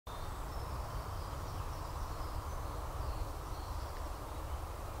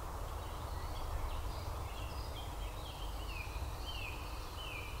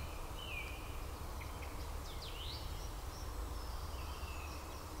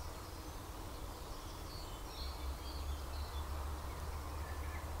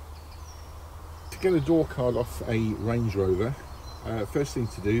get a door card off a Range Rover, first thing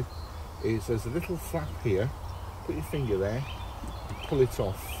to do is there's a little flap here. Put your finger there and pull it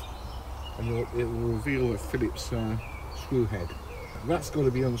off, and it will reveal a Phillips screw head. That's got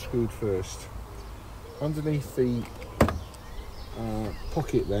to be unscrewed first. Underneath the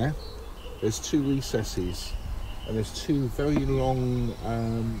pocket there's two recesses, and there's two very long,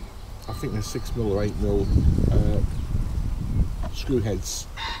 I think they're 6mm or 8mm screw heads.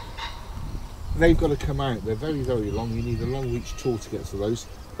 They've got to come out. They're very, very long. You need a long reach tool to get to those.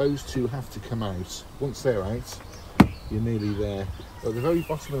 Those two have to come out. Once they're out, you're nearly there. At the very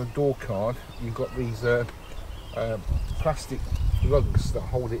bottom of the door card, you've got these plastic lugs that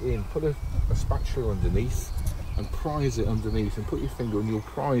hold it in. Put a spatula underneath and prise it underneath, and put your finger and you'll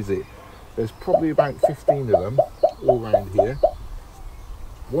prise it. There's probably about 15 of them all around here.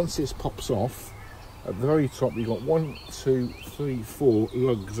 Once this pops off, at the very top you've got 1, 2, 3, 4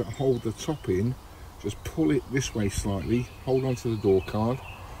 lugs that hold the top in. Just pull it this way slightly, hold on to the door card.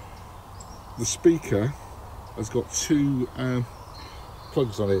 The speaker has got two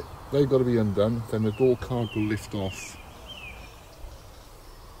plugs on it. They've got to be undone, then the door card will lift off.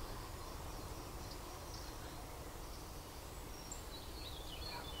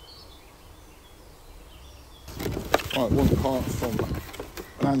 Right, one part from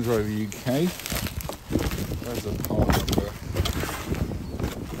Range Rover UK. There's the part number.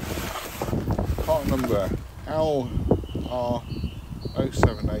 Part number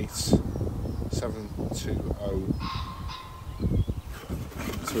LR078720.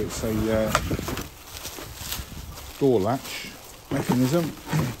 So it's a door latch mechanism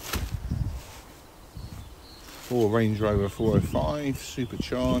for Range Rover 405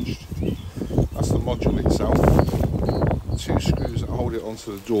 supercharged. That's the module itself. Two screws that hold it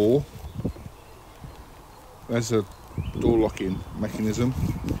onto the door. There's a door locking mechanism.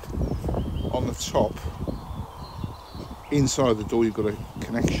 On the top, inside the door, you've got a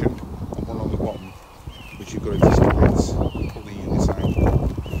connection, and one on the bottom, which you've got to disconnect and pull the units out.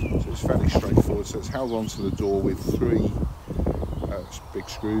 So it's fairly straightforward. So it's held onto the door with 3 big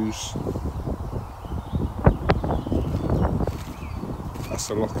screws. That's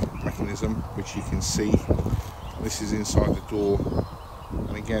the lock mechanism, which you can see. This is inside the door,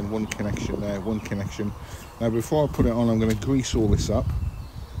 and again, one connection there, one connection. Now before I put it on, I'm going to grease all this up,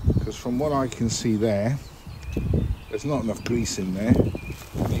 because from what I can see there's not enough grease in there.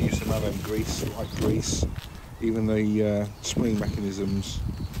 I'm going to use some LM grease, light grease. Even the spring mechanisms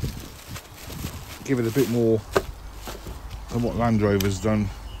give it a bit more than what Land Rover's done.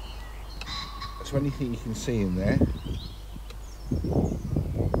 So anything you can see in there,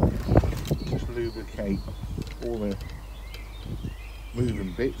 just lubricate all the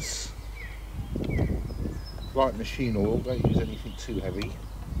moving bits. Like machine oil, don't use anything too heavy.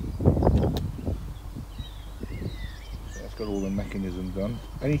 So that's got all the mechanism done.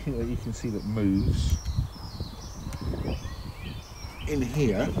 Anything that you can see that moves in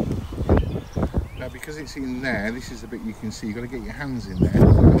here. Now because it's in there, this is the bit you can see. You've got to get your hands in there.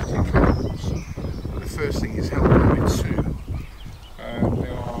 The first thing is held with 2.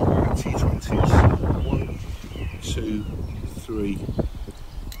 There are T20s. 1, 2, 3.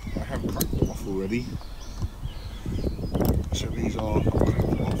 I have cracked them off already. So these are off,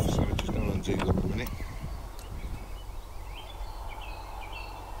 so we're just going to undo them in a minute.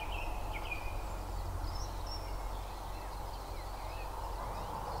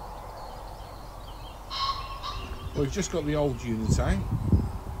 We've just got the old unit out.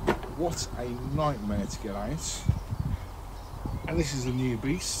 What a nightmare to get out. And this is the new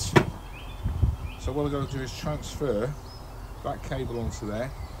beast. So what I've got to do is transfer that cable onto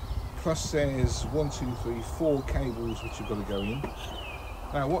there. Plus there's 1, 2, 3, 4 cables which have got to go in.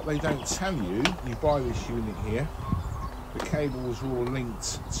 Now what they don't tell you, you buy this unit here, the cables are all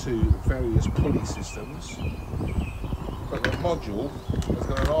linked to various pulley systems, but the module has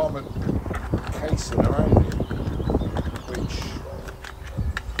got an armoured casing around it, which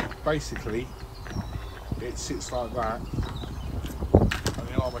basically it sits like that, and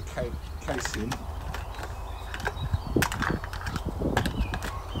the armoured casing,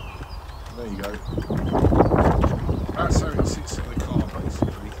 there you go, that's how it sits in the car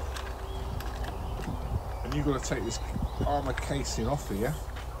basically. And you've got to take this armoured casing off here.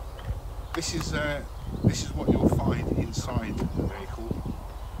 This is what you'll find inside the vehicle.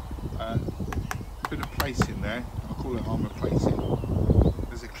 Bit of plating there, I'll call it armour plating.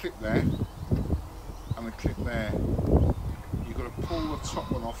 There's a clip there and a clip there. You've got to pull the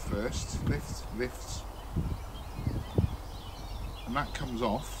top one off first, lift, and that comes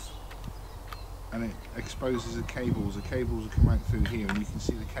off, and it exposes the cables. The cables will come out through here, and you can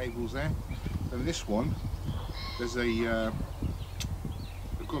see the cables there. And this one, there's a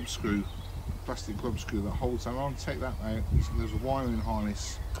glove screw, plastic glove screw that holds that on. Take that out, there's a wiring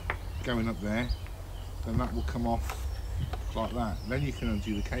harness going up there, then that will come off like that. Then you can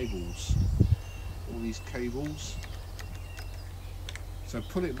undo the cables, all these cables. So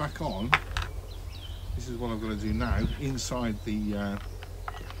put it back on. This is what I'm going to do now. Inside the,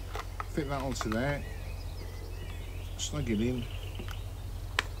 fit that onto there, snug it in,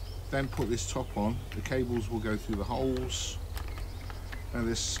 then put this top on. The cables will go through the holes. Now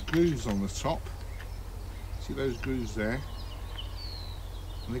there's screws on the top. See those grooves there?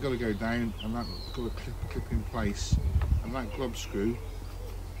 And they've got to go down, and that's got to clip in place. And that glove screw,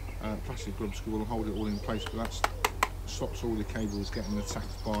 plastic glove screw, will hold it all in place, but that stops all the cables getting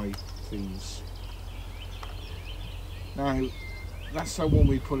attacked by thieves. Now that's the one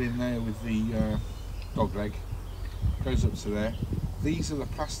we put in there with the dog leg. Goes up to there. These are the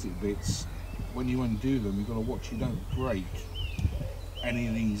plastic bits. When you undo them, you've got to watch you don't break any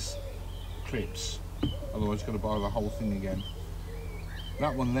of these clips, otherwise you've got to buy the whole thing again.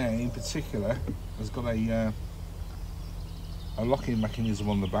 That one there in particular has got a locking mechanism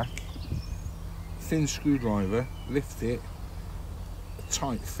on the back. Thin screwdriver, lift it, a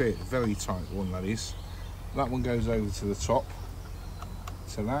tight fit, very tight one that is. That one goes over to the top,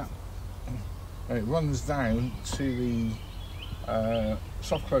 to that. And it runs down to the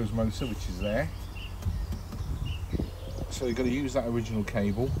soft close motor, which is there. So you've got to use that original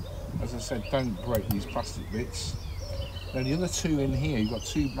cable. As I said, don't break these plastic bits. Now the other two in here, you've got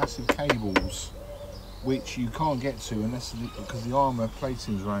two massive cables which you can't get to unless, because the armour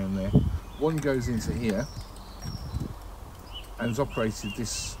plating's around there. One goes into here and has operated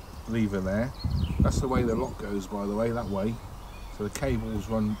this lever there. That's the way the lock goes, by the way, that way. So the cables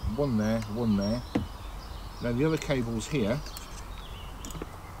run one there, one there. Now the other cable's here,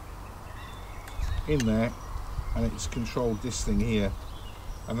 in there, and it's controlled this thing here,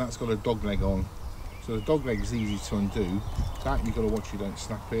 and that's got a dog leg on. So the dog leg is easy to undo. That you've got to watch you don't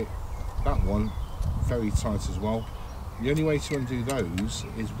snap it. That one, very tight as well. The only way to undo those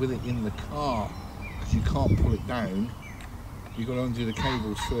is with it in the car, because you can't pull it down. You've got to undo the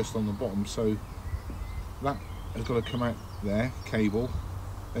cables first on the bottom, so that has got to come out there, cable,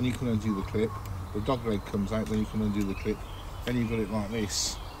 then you can undo the clip. The dog leg comes out, then you can undo the clip, then you've got it like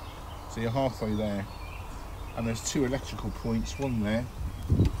this. So you're halfway there, and there's two electrical points, one there,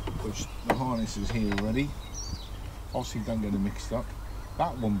 which the harness is here already. Obviously don't get them mixed up.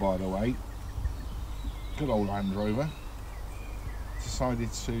 That one, by the way, good old Range Rover,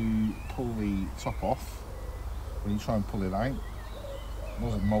 decided to pull the top off when you try and pull it out. It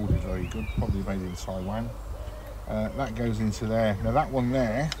wasn't moulded very good, probably made in Taiwan. That goes into there. Now that one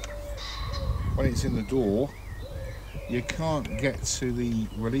there, when it's in the door, you can't get to the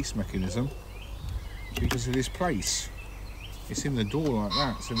release mechanism because of this place. It's in the door like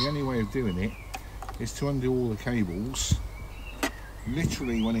that, so the only way of doing it is to undo all the cables.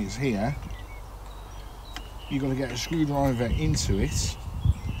 Literally when it's here, you've got to get a screwdriver into it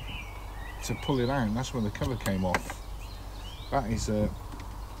to pull it out. That's when the cover came off. That is I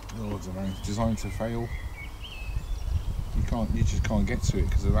don't know, designed to fail. You just can't get to it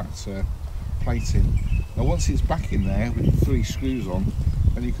because of that plating. Now once it's back in there with the 3 screws on,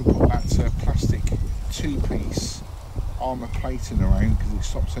 then you can put that plastic 2-piece armour plating around, because it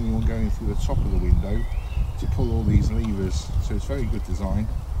stops anyone going through the top of the window to pull all these levers. So it's very good design.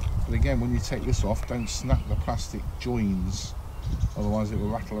 But again, when you take this off, don't snap the plastic joins, otherwise it will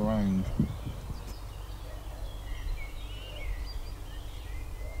rattle around.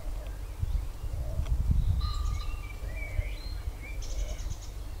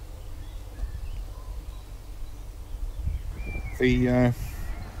 The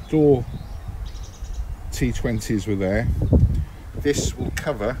door T20s were there. This will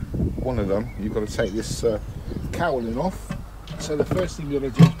cover one of them. You've got to take this cowling off. So the first thing you've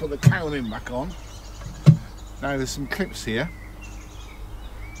got to do is put the cowling back on. Now there's some clips here.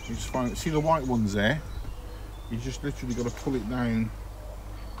 You just find, see the white ones there? You just literally got to pull it down.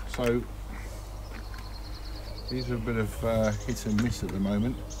 So these are a bit of hit and miss at the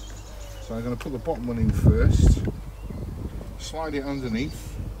moment. So I'm going to put the bottom one in first. Slide it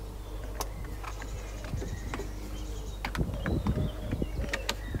underneath.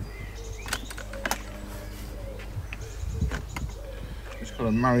 Just got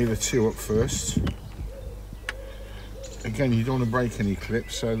to marry the two up first. Again, you don't want to break any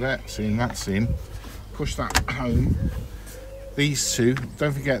clips, so that's in. Push that home. These two,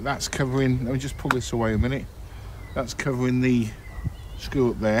 don't forget that's covering, let me just pull this away a minute. That's covering the screw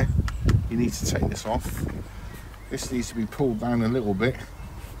up there. You need to take this off. This needs to be pulled down a little bit.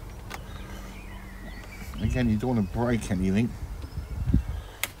 Again, you don't want to break anything.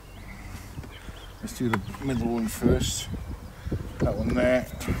 Let's do the middle one first. That one there.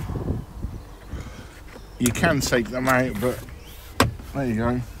 You can take them out, but there you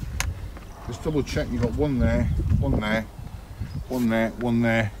go. Just double check you've got one there, one there, one there, one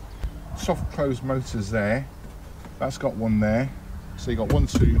there. Soft closed motors there. That's got one there. So you got 1,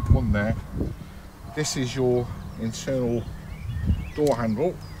 2, 1 there. This is your internal door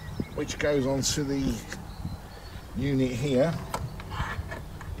handle, which goes onto the unit here.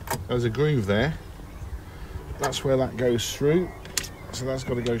 There's a groove there. That's where that goes through. So that's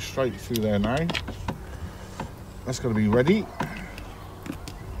got to go straight through there now. That's got to be ready.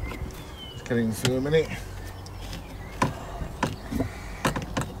 Just get in through a minute.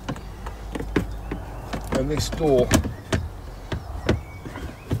 And this door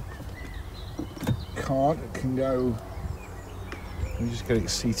card can go. Let me just get it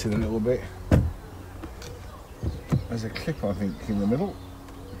seated a little bit. There's a clip, I think, in the middle.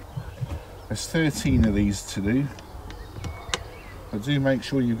 There's 13 of these to do. But do make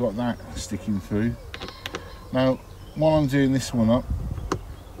sure you've got that sticking through. Now, while I'm doing this one up,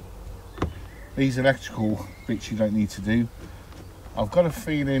 these electrical bits you don't need to do. I've got a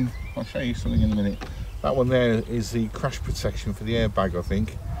feeling, I'll show you something in a minute. That one there is the crash protection for the airbag, I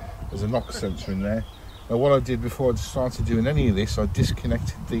think. There's a KNOX sensor in there. Now, what I did before I started doing any of this, I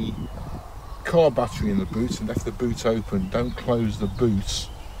disconnected the car battery in the boot and left the boot open. Don't close the boot,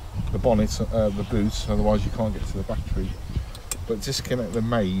 the bonnet, the boot, otherwise you can't get to the battery. But disconnect the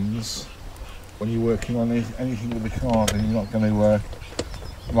mains when you're working on anything with the car, then you're not going to,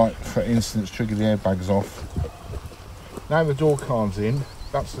 like for instance, trigger the airbags off. Now the door card's in.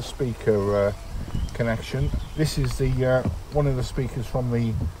 That's the speaker connection. This is the one of the speakers from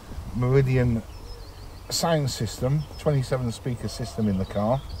the Meridian sound system, 27 speaker system in the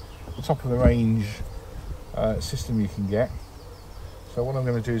car, the top of the range system you can get. So what I'm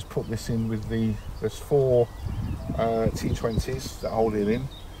going to do is put this in with there's 4 T20s that hold it in.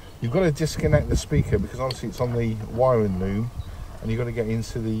 You've got to disconnect the speaker because obviously it's on the wiring loom, and you've got to get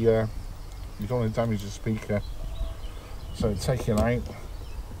into the you don't want to damage the speaker, so take it out.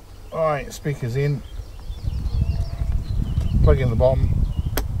 Alright, speaker's in, plug in the bottom.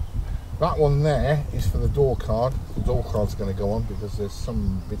 That one there is for the door card. The door card's going to go on because there's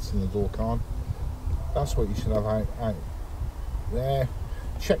some bits in the door card. That's what you should have out there.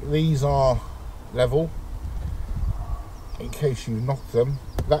 Check these are level in case you've knocked them.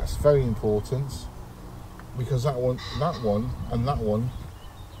 That's very important because that one and that one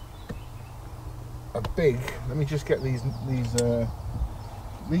are big. Let me just get these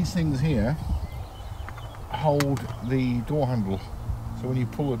things here hold the door handle. So when you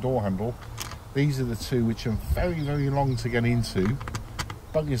pull the door handle, these are the 2 which are very, very long to get into,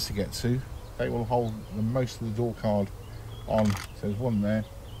 buggers to get to. They will hold most of the door card on. So there's one there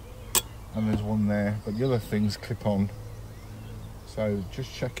and there's one there, but the other things clip on. So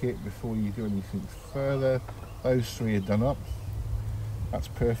just check it before you do anything further. Those 3 are done up. That's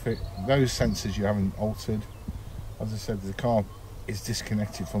perfect. Those sensors you haven't altered. As I said, the car is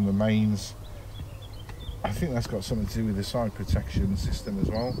disconnected from the mains. I think that's got something to do with the side protection system as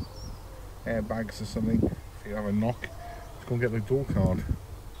well. Airbags or something. If you have a knock, just go and get the door card.